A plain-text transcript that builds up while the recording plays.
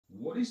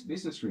What is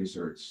business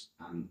research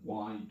and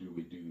why do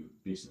we do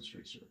business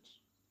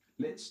research?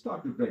 Let's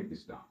start to break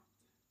this down.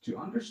 To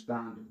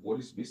understand what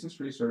is business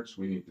research,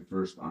 we need to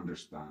first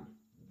understand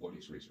what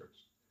is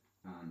research.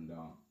 And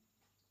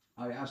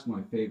I asked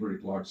my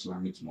favorite large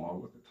language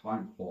model at the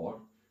time,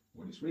 Claude,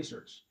 what is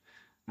research?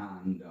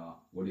 And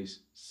what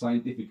is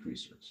scientific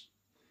research?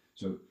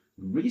 So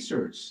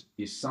research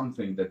is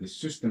something that is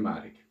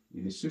systematic.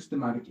 It is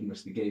systematic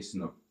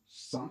investigation of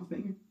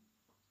something,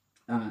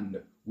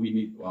 and we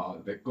need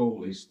the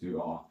goal is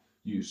to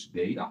use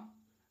data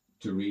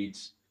to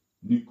reach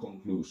new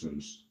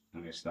conclusions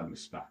and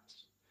establish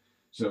facts.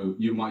 So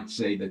you might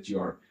say that you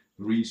are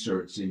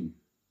researching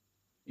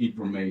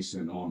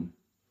information on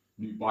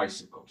new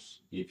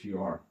bicycles. If you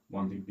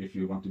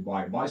want to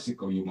buy a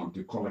bicycle, you want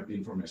to collect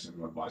information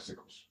about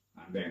bicycles,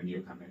 and then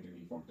you can make an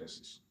informed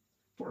decision,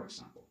 for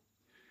example.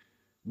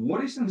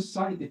 What is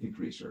scientific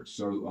research?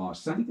 So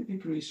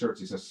scientific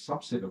research is a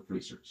subset of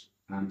research,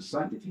 and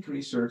scientific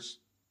research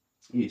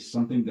is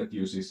something that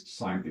uses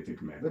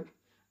scientific method.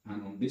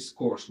 And on this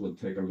course, we'll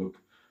take a look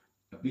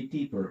a bit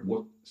deeper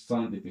what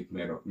scientific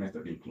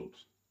method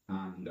includes.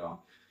 And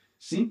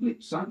simply,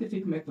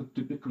 scientific method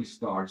typically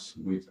starts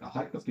with a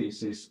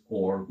hypothesis,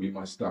 or we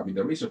might start with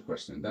a research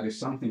question. That is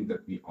something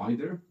that we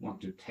either want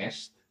to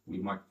test. We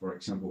might, for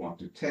example, want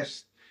to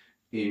test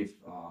if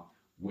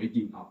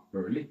waking up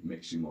early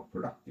makes you more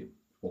productive,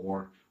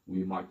 or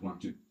we might want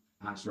to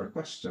answer a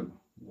question,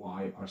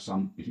 why are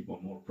some people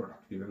more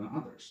productive than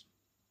others?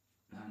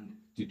 And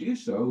to do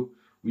so,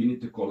 we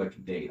need to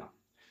collect data.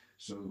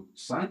 So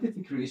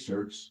scientific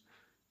research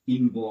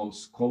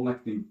involves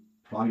collecting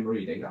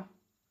primary data,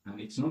 and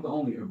it's not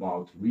only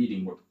about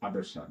reading what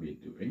others have been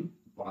doing,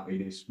 but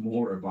it is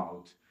more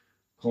about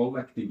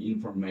collecting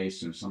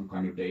information, some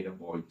kind of data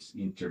points,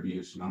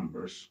 interviews,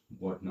 numbers,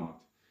 whatnot,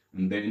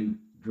 and then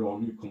draw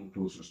new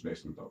conclusions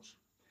based on those.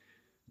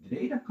 The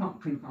data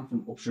can come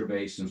from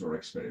observations or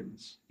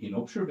experiments. In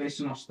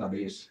observational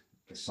studies,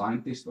 the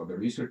scientist or the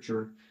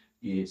researcher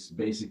is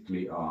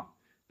basically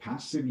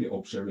passively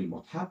observing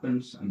what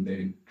happens and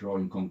then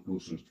drawing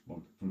conclusions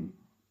from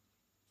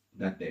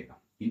that data.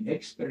 In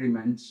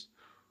experiments,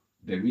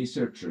 the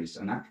researcher is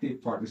an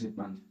active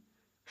participant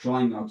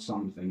trying out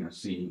something and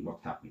seeing what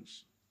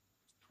happens.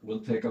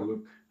 We'll take a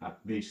look at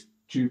these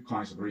two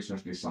kinds of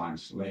research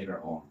designs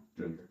later on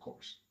during the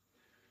course.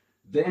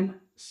 Then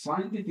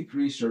scientific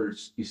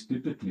research is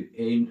typically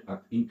aimed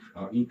at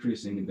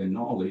increasing the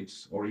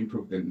knowledge or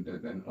improving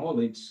the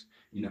knowledge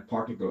in a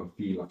particular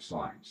field of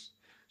science.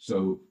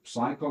 So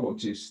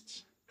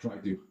psychologists try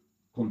to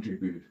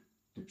contribute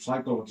to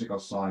psychological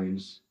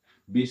science,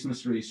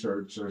 business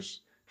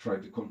researchers try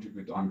to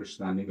contribute to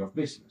understanding of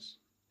business.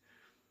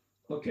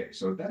 Okay,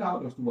 so that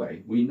out of the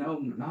way, we now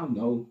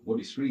know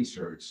what is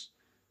research.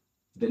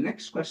 The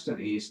next question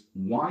is,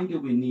 why do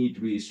we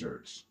need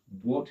research?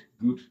 What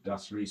good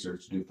does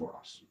research do for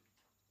us?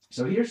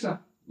 So here's a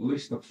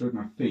list of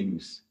certain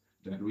things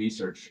that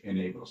research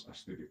enables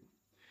us to do.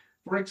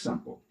 For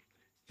example,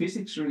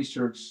 physics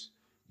research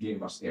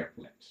gave us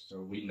airplanes.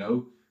 So we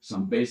know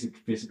some basic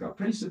physical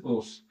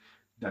principles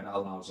that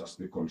allows us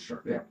to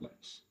construct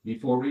airplanes.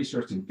 Before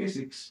researching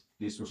physics,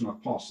 this was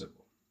not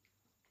possible.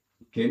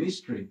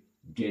 Chemistry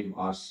gave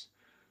us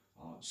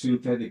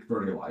synthetic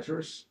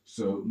fertilizers,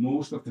 so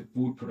most of the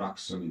food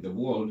production in the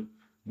world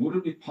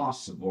wouldn't be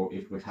possible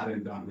if we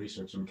hadn't done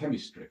research on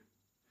chemistry.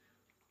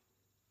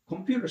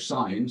 Computer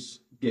science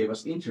gave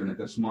us internet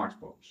and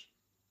smartphones.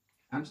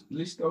 And the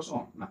list goes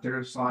on.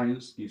 Material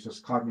science gives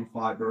us carbon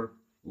fiber,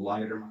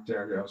 lighter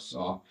materials.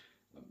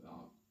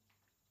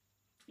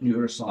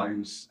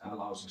 Neuroscience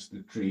allows us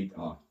to treat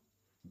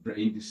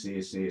brain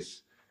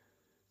diseases.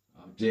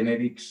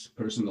 Genetics,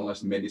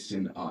 personalized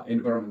medicine,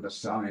 environmental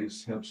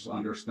science helps us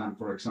understand,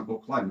 for example,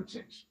 climate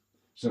change.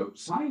 So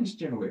science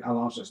generally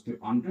allows us to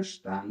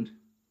understand,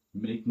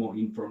 make more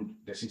informed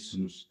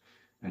decisions,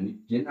 and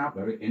it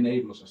generally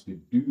enables us to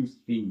do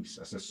things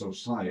as a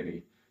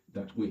society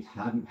that we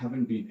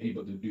haven't been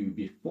able to do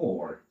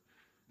before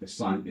the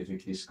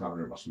scientific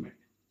discovery was made.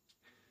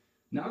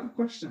 Now the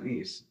question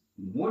is,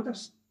 what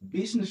does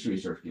business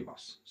research give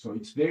us? So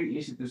it's very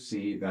easy to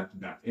see that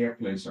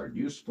airplanes are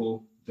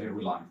useful. They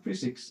rely on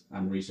physics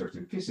and research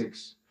in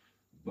physics,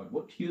 but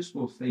what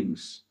useful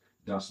things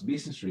does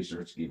business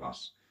research give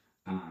us,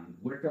 and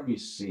where can we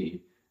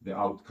see the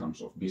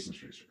outcomes of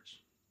business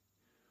research?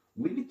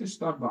 We need to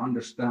start by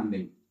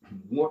understanding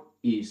what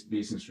is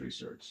business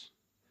research,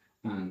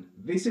 and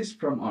this is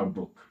from our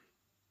book.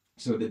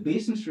 So the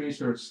business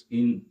research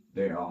in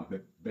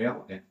the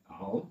Bell et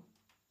al.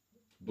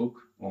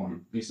 Book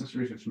on business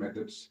research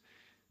methods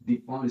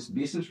defines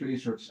business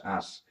research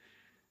as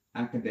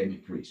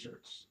academic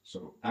research.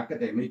 So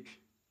academic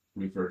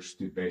refers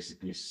to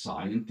basically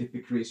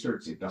scientific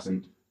research. It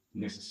doesn't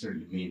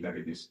necessarily mean that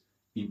it is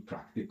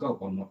impractical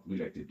or not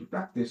related to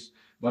practice,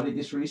 but it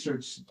is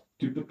research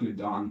typically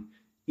done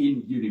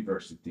in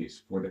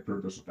universities for the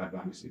purpose of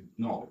advancing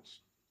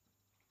knowledge.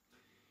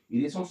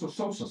 It is also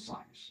social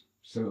science.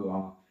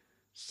 So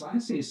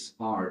sciences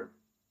are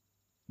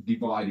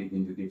divided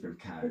into different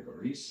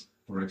categories.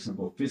 For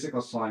example, physical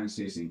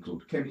sciences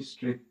include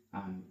chemistry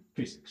and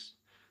physics.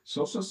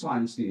 Social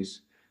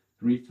sciences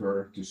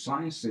refer to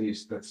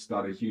sciences that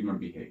study human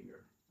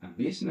behavior. And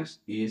business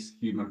is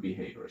human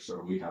behavior.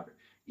 So we have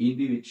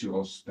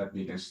individuals that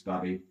we can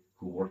study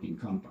who work in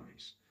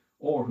companies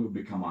or who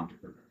become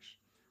entrepreneurs.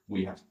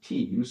 We have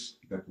teams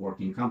that work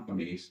in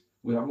companies.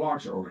 We have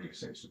larger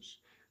organizations.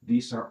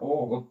 These are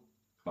all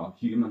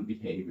human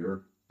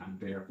behavior, and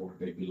therefore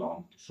they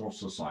belong to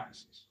social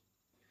sciences.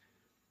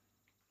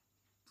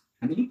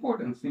 An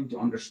important thing to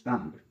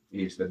understand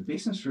is that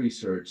business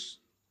research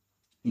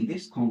in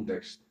this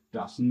context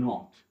does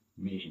not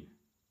mean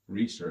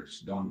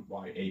research done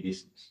by a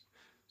business.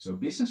 So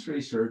business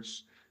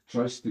research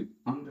tries to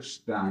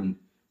understand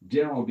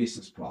general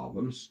business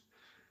problems.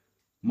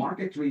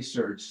 Market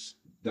research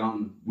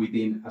done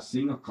within a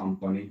single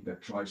company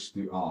that tries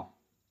to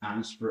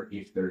answer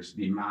if there's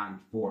demand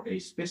for a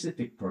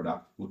specific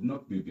product would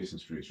not be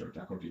business research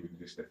according to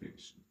this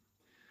definition.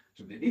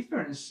 So the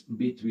difference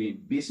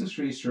between business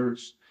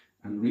research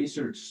and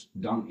research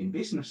done in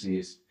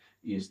businesses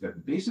is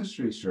that business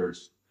research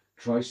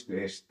tries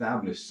to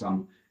establish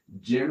some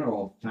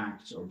general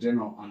facts or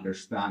general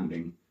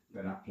understanding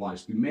that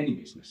applies to many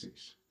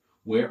businesses,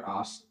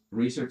 whereas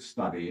research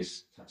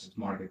studies such as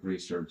market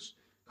research,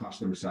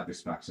 customer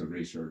satisfaction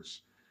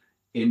research,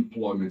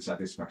 employment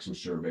satisfaction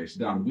surveys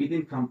done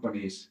within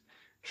companies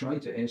try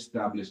to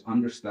establish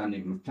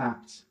understanding and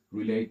facts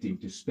relating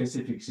to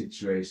specific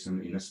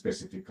situation in a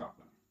specific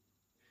company.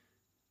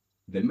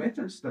 The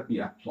methods that we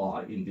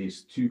apply in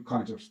these two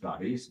kinds of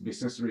studies,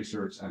 business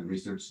research and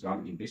research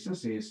done in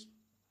businesses,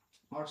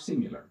 are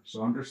similar.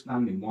 So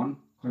understanding one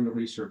kind of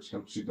research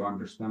helps you to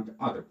understand the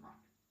other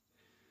kind.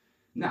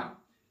 Now,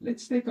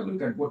 let's take a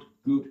look at what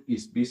good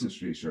is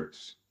business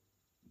research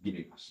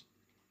giving us.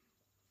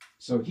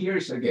 So here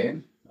is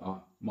again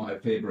my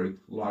favorite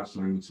large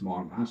language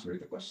model answering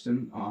the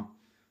question.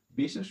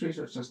 Business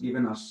research has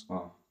given us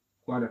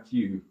quite a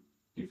few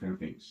different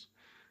things.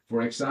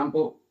 For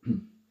example,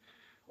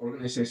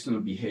 organizational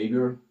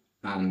behavior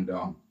and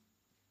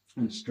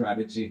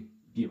strategy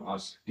give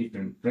us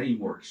different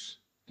frameworks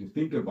to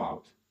think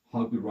about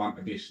how to run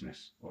a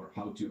business or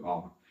how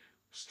to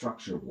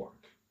structure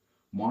work.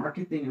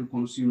 Marketing and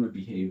consumer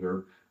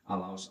behavior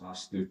allows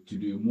us to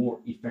do more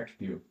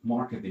effective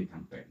marketing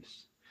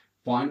campaigns.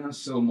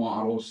 Financial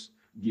models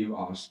give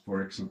us,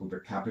 for example, the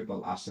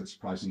capital assets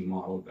pricing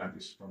model that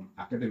is from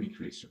academic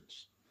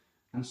research,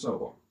 and so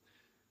on.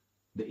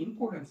 The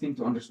important thing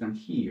to understand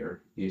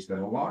here is that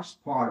a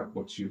large part of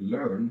what you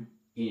learn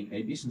in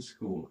a business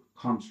school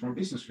comes from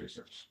business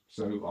research.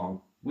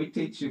 So we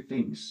teach you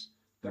things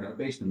that are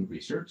based on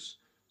research,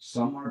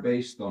 some are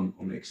based on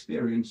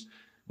experience,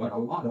 but a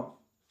lot of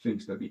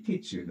things that we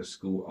teach you in the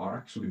school are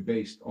actually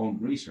based on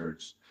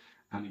research.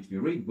 And if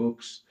you read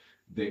books,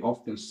 they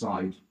often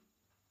cite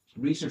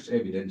research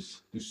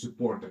evidence to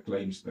support the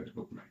claims that the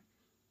book made.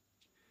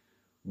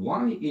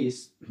 Why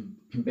is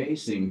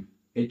basing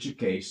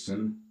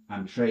education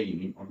and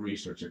training on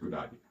research a good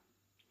idea?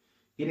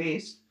 It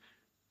is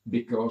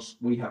because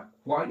we have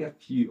quite a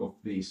few of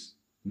these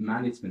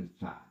management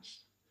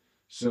fads.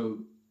 So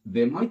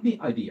there might be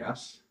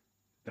ideas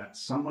that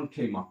someone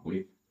came up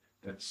with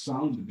that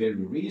sound very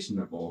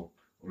reasonable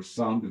or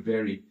sound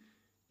very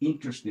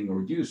interesting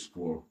or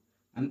useful,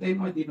 and they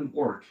might even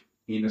work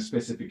in a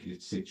specific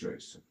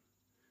situation,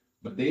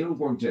 but they don't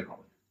work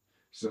generally.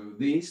 So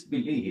these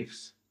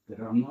beliefs that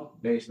are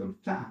not based on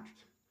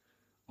fact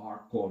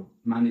are called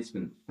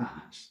management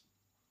fads.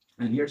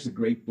 And here's a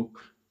great book,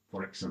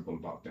 for example,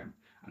 about them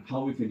and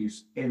how we can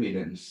use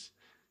evidence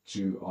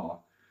to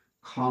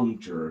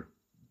counter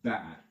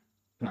bad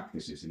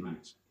practices in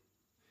management.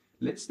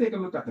 Let's take a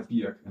look at a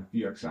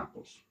few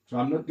examples. So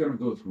I'm not going to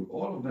go through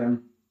all of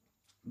them,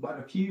 but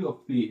a few of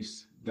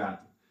these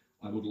that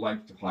I would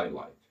like to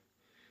highlight.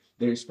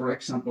 There is, for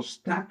example,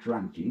 stack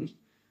ranking,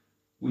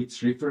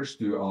 which refers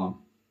to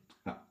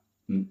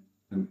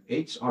an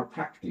HR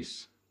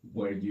practice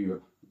where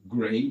you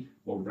grade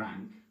or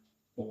rank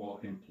all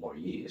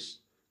employees,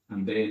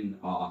 and then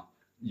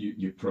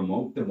you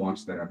promote the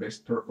ones that are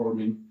best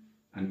performing,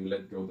 and you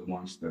let go the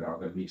ones that are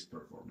the least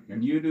performing.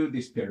 And you do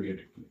this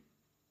periodically.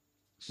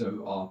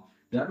 So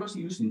that was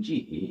used in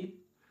GE,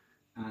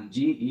 and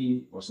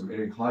GE was a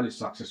very highly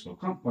successful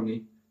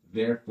company.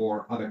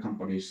 Therefore, other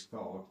companies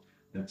thought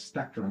that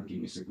stack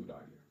ranking is a good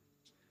idea.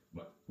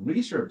 But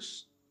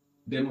research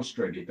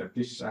demonstrated that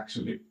this is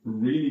actually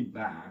really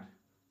bad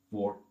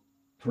for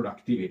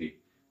productivity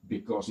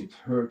because it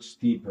hurts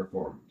team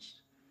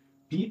performance.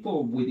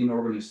 People within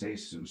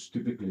organizations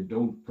typically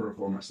don't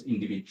perform as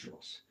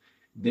individuals.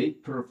 They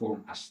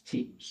perform as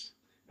teams.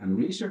 And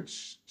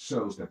research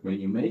shows that when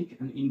you make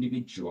an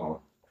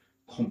individual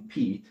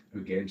compete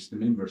against the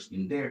members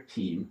in their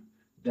team,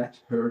 that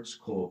hurts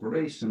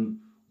cooperation,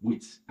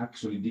 which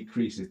actually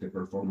decreases the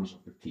performance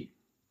of the team.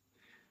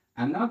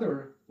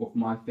 Another of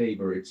my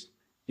favorites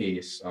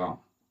is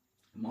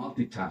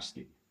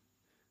multitasking.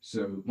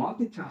 So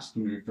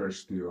multitasking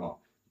refers to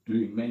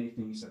doing many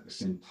things at the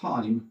same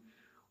time,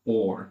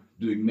 or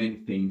doing many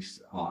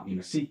things in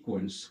a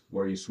sequence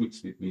where you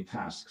switch between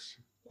tasks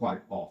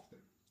quite often.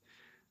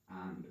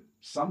 And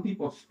some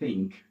people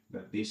think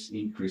that this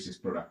increases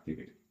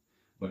productivity,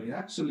 but it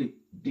actually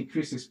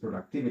decreases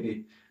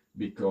productivity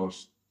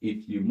because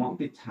if you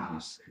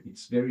multitask,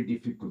 it's very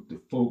difficult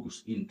to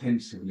focus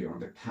intensively on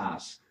the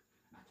task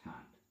at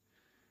hand.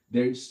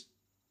 There is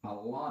a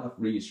lot of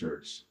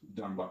research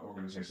done by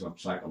organizational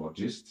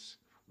psychologists,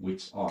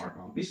 which are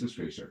business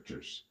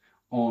researchers,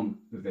 on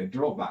the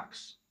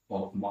drawbacks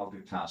of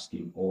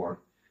multitasking, or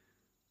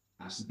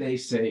as they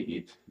say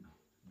it,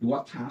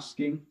 dual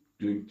tasking,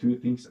 doing two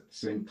things at the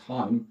same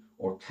time,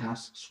 or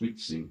task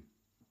switching,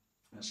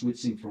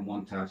 switching from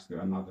one task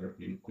to another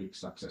in quick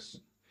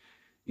succession.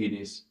 It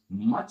is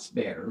much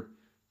better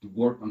to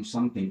work on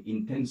something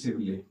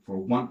intensively for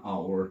 1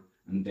 hour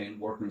and then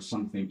work on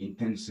something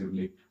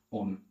intensively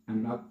on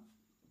another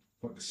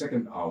for the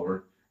second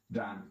hour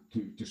than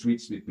to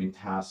switch between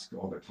tasks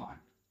all the time.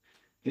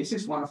 This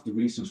is one of the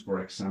reasons,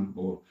 for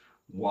example,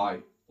 why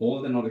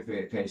all the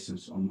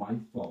notifications on my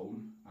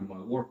phone and my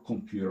work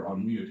computer are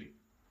muted.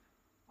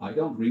 I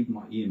don't read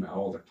my email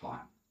all the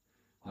time.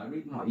 I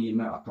read my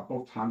email a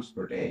couple of times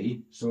per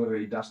day so that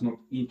it does not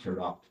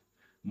interrupt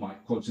my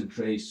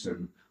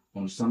concentration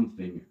on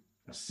something,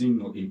 a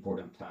single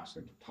important task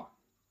at a time.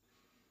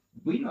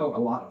 We know a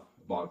lot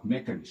about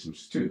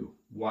mechanisms too,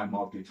 why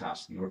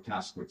multitasking or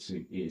task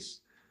switching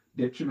is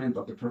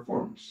detrimental to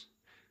performance.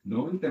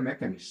 Knowing the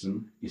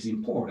mechanism is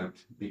important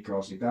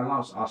because it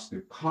allows us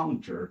to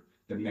counter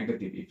the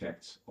negative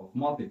effects of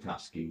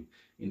multitasking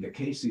in the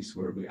cases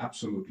where we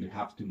absolutely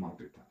have to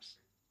multitask.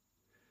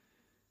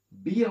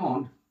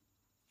 Beyond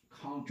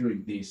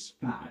countering these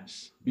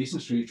fads,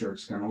 business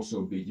research can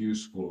also be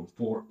useful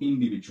for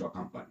individual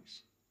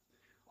companies.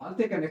 I'll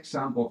take an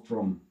example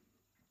from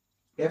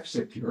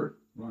F-Secure,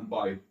 run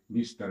by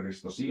Mr.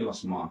 Risto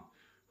Siilasmaa,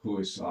 who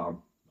is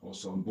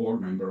also a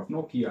board member of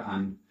Nokia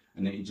and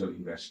an angel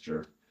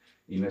investor,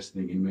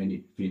 investing in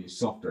many Finnish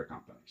software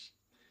companies.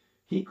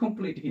 He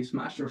completed his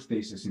master's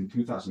thesis in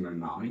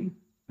 2009,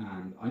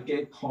 and I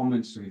gave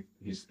comments to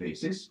his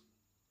thesis.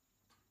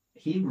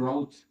 He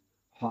wrote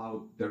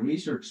how the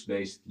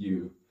research-based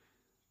view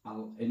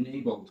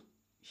enabled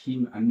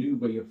him a new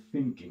way of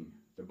thinking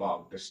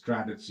about the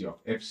strategy of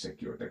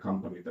F-Secure, the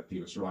company that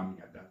he was running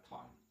at that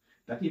time,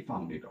 that he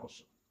founded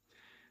also.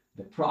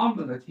 The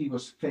problem that he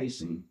was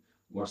facing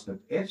was that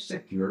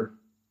F-Secure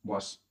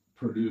was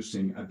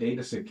producing a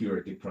data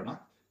security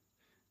product,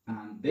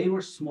 and they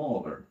were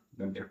smaller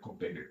than their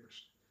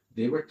competitors.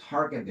 They were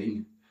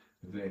targeting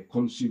the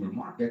consumer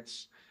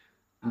markets,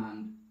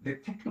 and the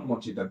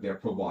technology that they're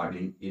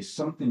providing is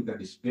something that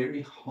is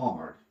very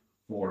hard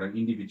for an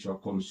individual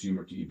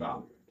consumer to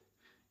evaluate.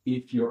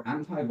 If your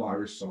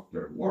antivirus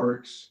software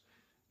works,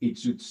 it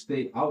should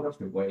stay out of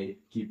the way,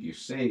 keep you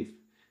safe,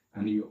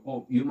 and you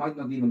might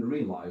not even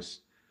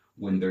realize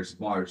when there's a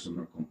virus on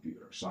your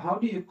computer. So how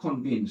do you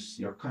convince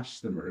your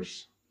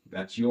customers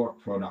that your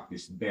product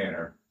is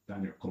better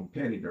than your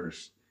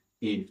competitors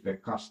if the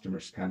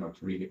customers cannot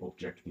really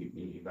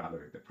objectively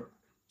evaluate the product?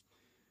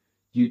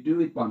 You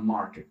do it by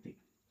marketing.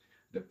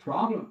 The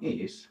problem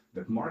is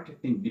that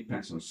marketing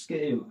depends on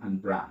scale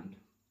and brand.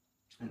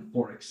 And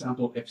for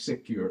example,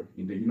 F-Secure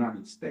in the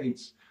United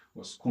States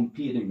was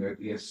competing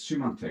against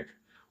Symantec,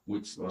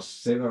 which was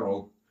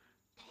several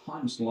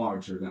times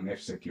larger than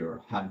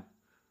F-Secure, had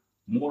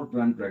more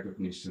brand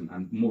recognition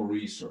and more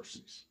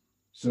resources.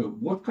 So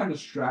what kind of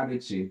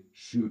strategy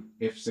should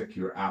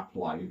F-Secure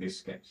apply in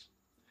this case?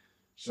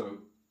 So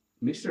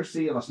Mr.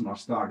 Siilasmaa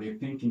started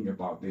thinking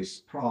about this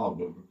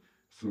problem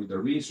through the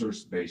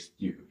research-based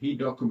view. He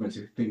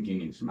documented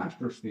thinking in his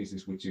master's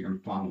thesis, which you can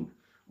find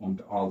on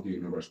the Aalto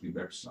University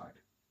website.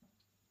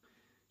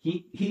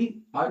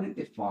 He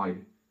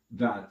identified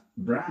that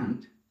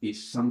brand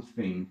is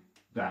something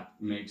that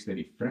makes the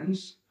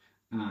difference,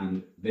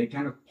 and they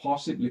cannot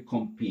possibly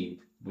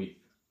compete with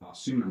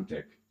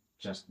Symantec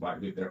just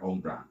with their own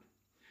brand.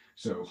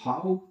 So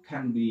how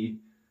can we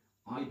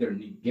either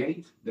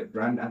negate the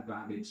brand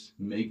advantage,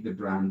 make the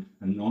brand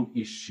a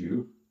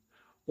non-issue,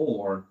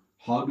 or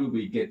how do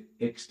we get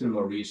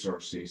external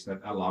resources that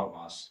allow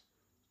us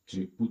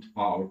to put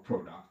our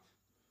product,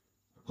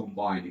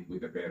 combine it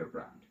with a better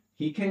brand?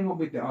 He came up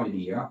with the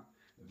idea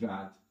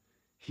that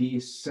he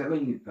is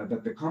selling,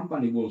 that the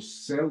company will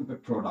sell the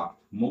product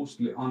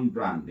mostly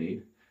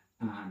unbranded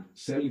and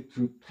sell it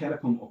through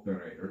telecom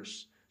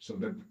operators, so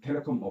that the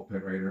telecom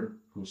operator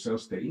who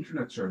sells the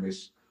internet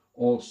service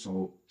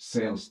also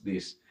sells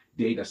this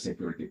data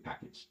security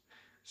package.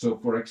 So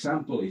for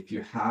example, if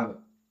you have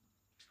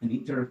an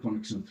internet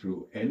connection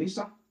through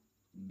Elisa,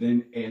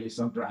 then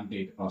Elisa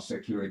branded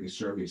security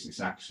service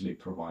is actually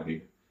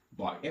provided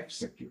by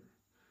F-Secure.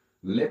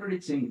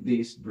 Leveraging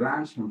these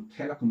brands from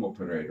telecom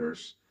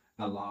operators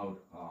allowed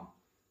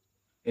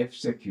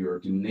F-Secure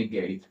to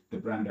negate the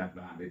brand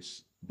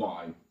advantage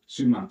by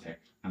Symantec,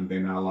 and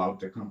then allowed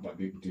the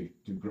company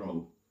to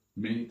grow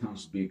many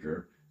times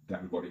bigger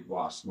than what it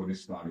was when it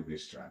started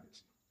this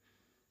strategy.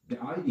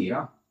 The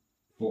idea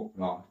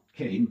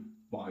came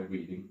by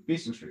reading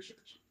business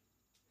research.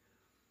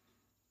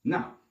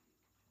 Now,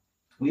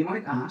 we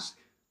might ask,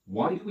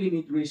 why do we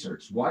need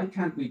research? Why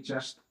can't we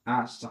just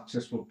ask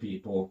successful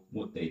people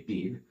what they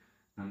did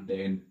and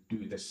then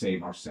do the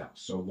same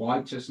ourselves? So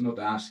why just not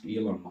ask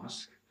Elon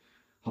Musk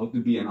how to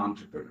be an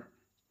entrepreneur?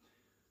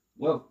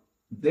 Well,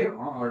 there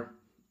are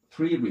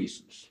three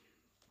reasons.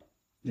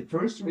 The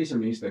first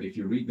reason is that if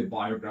you read the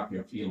biography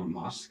of Elon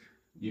Musk,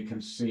 you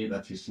can see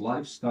that his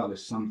lifestyle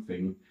is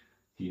something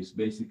he is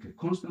basically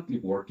constantly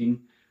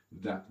working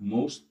that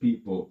most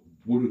people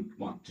wouldn't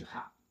want to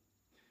have.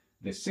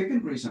 The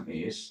second reason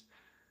is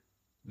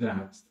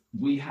that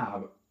we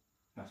have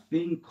a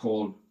thing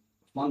called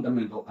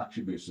fundamental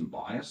attribution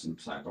bias in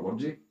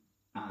psychology,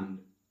 and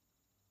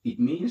it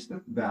means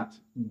that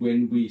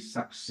when we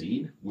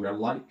succeed, we are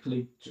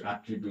likely to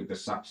attribute the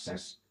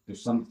success to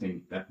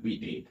something that we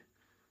did,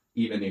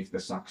 even if the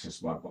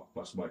success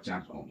was by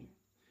chance only.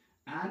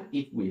 And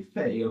if we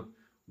fail,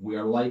 we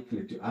are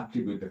likely to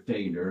attribute the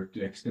failure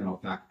to external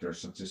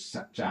factors such as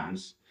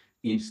chance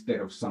instead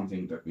of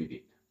something that we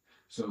did.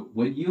 So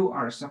when you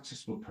are a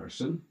successful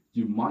person,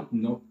 you might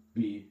not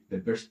be the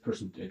best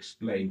person to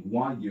explain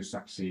why you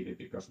succeeded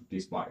because of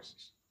these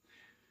biases.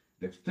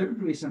 The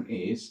third reason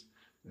is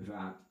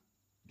that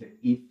the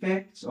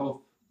effects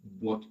of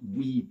what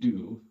we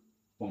do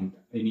on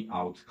any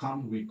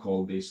outcome, we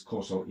call these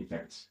causal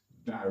effects,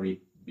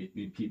 vary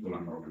between people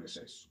and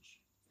organizations.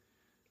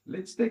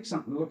 Let's take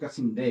a look at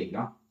some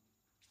data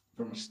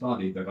from a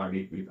study that I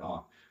did with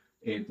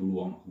Eetu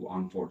Luoma, who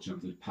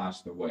unfortunately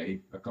passed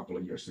away a couple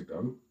of years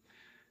ago.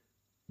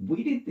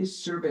 We did this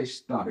survey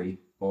study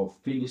of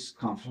Finnish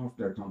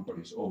software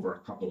companies over a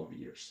couple of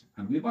years,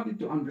 and we wanted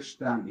to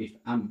understand if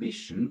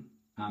ambition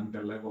and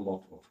the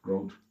level of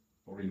growth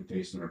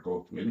orientation or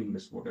growth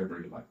willingness, whatever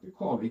you like to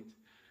call it,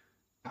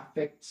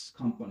 affects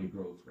company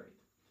growth rate.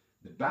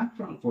 The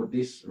background for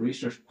this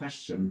research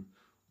question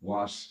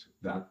was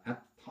that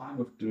at the time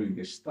of doing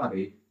this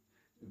study,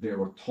 there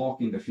were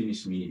talk in the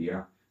Finnish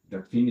media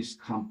that Finnish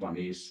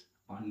companies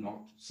are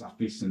not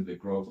sufficiently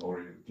growth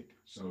oriented.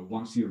 So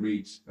once you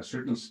reach a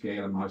certain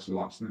scale and nice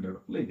standard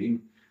of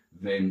living,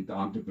 then the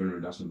entrepreneur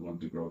doesn't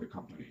want to grow the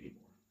company anymore.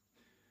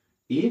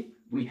 If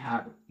we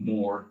had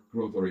more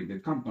growth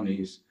oriented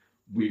companies,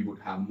 we would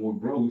have more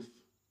growth,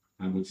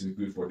 and which is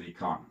good for the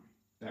economy.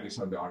 That is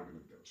how the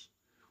argument goes.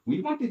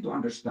 We wanted to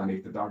understand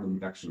if that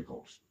argument actually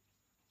holds.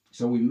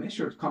 So we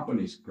measured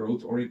companies'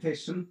 growth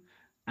orientation,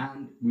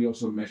 and we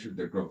also measured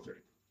their growth rate.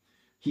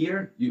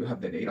 Here you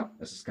have the data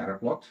as a scatter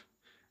plot,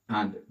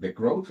 and the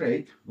growth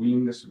rate,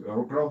 willingness,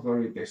 or growth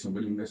orientation,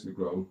 willingness to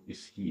grow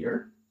is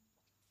here.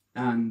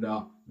 And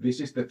this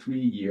is the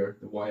 3-year,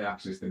 the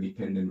y-axis, the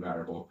dependent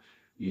variable,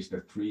 is the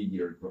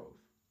 3-year growth,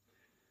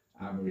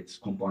 average,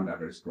 compound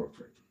average growth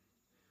rate.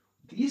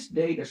 These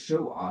data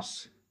show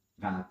us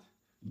that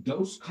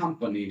those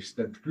companies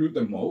that grew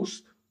the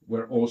most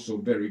were also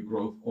very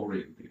growth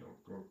oriented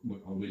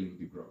or willing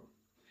to grow.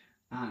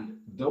 And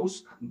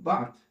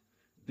but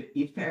the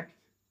effect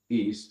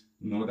is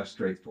not as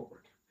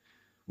straightforward.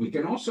 We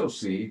can also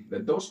see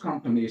that those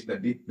companies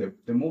that did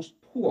the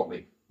most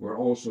poorly were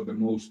also the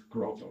most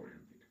growth oriented.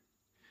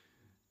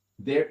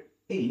 There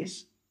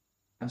is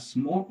a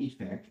small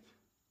effect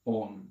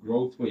on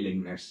growth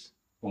willingness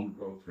on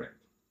growth rate.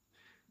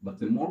 But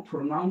the more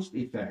pronounced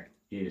effect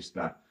is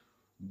that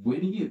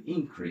when you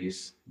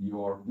increase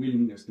your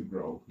willingness to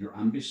grow, your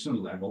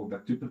ambition level,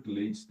 that typically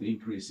leads to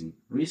increasing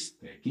risk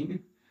taking,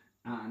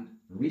 and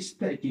risk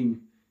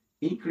taking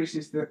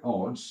increases the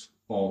odds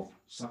of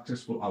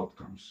successful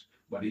outcomes,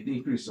 but it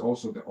increases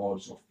also the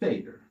odds of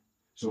failure.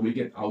 So we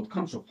get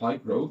outcomes of high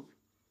growth,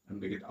 and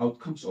we get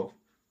outcomes of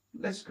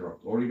less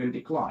growth or even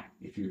decline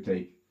if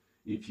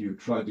you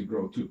try to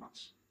grow too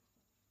much.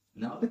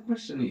 Now the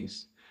question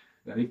is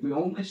that if we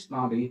only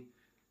study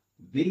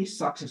these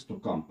successful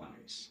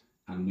companies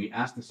and we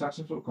ask the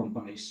successful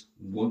companies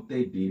what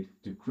they did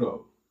to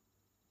grow,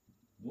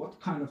 what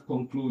kind of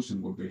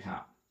conclusion would we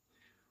have?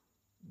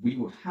 We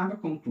would have a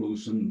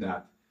conclusion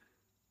that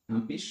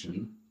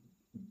ambition,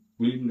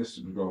 willingness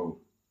to grow,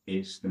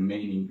 is the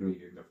main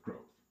ingredient of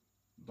growth.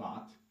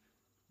 But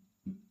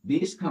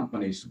these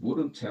companies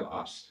wouldn't tell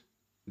us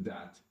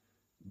that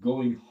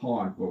going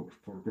hard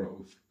for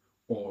growth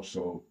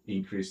also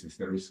increases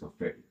the risk of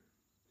failure.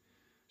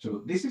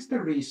 So this is the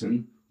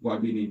reason why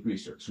we need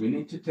research. We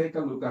need to take a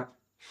look at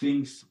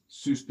things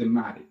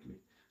systematically.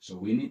 So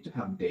we need to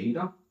have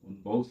data on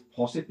both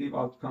positive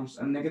outcomes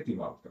and negative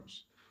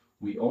outcomes.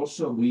 We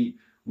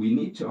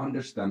need to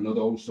understand not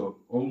also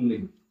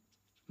only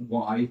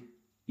why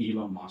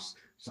Elon Musk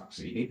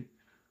succeeded.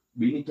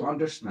 We need to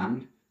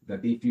understand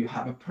that if you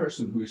have a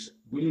person who is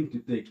willing to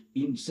take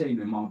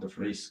insane amount of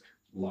risk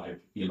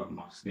like Elon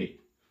Musk did,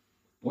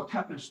 what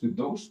happens to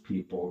those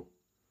people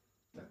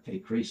that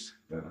take risks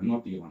that are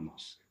not Elon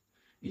Musk?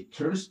 It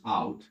turns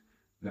out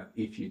that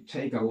if you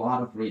take a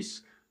lot of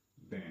risk,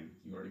 then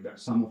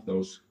some of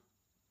those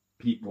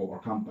people or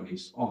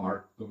companies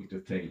are going to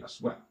fail as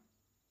well.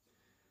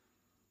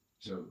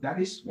 So that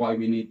is why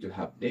we need to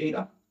have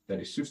data that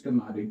is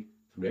systematic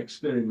through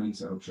experiments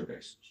and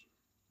observations.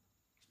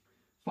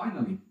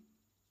 Finally,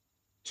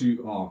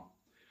 to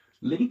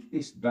Link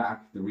this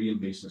back to real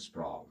business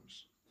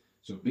problems.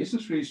 So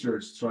business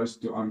research tries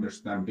to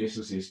understand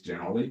businesses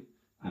generally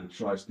and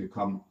tries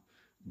to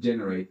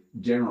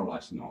generate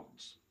generalized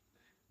knowledge.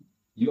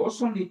 You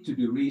also need to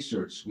do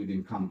research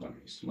within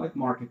companies, like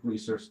market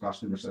research,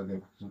 customer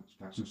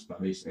satisfaction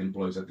studies,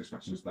 employee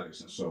satisfaction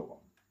studies, and so on.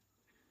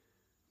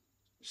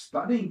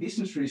 Studying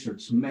business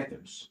research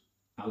methods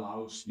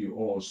allows you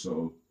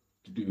also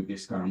to do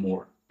this kind of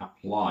more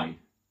applied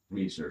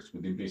research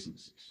within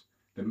businesses.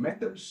 The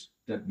methods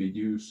that we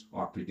use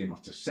are pretty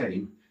much the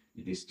same.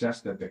 It is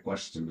just that the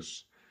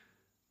questions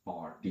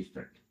are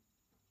different.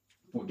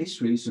 For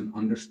this reason,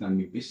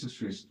 understanding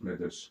business research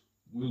methods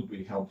will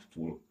be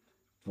helpful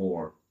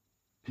for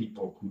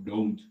people who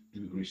don't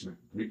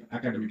do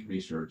academic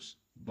research,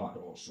 but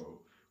also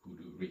who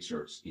do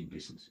research in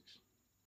businesses.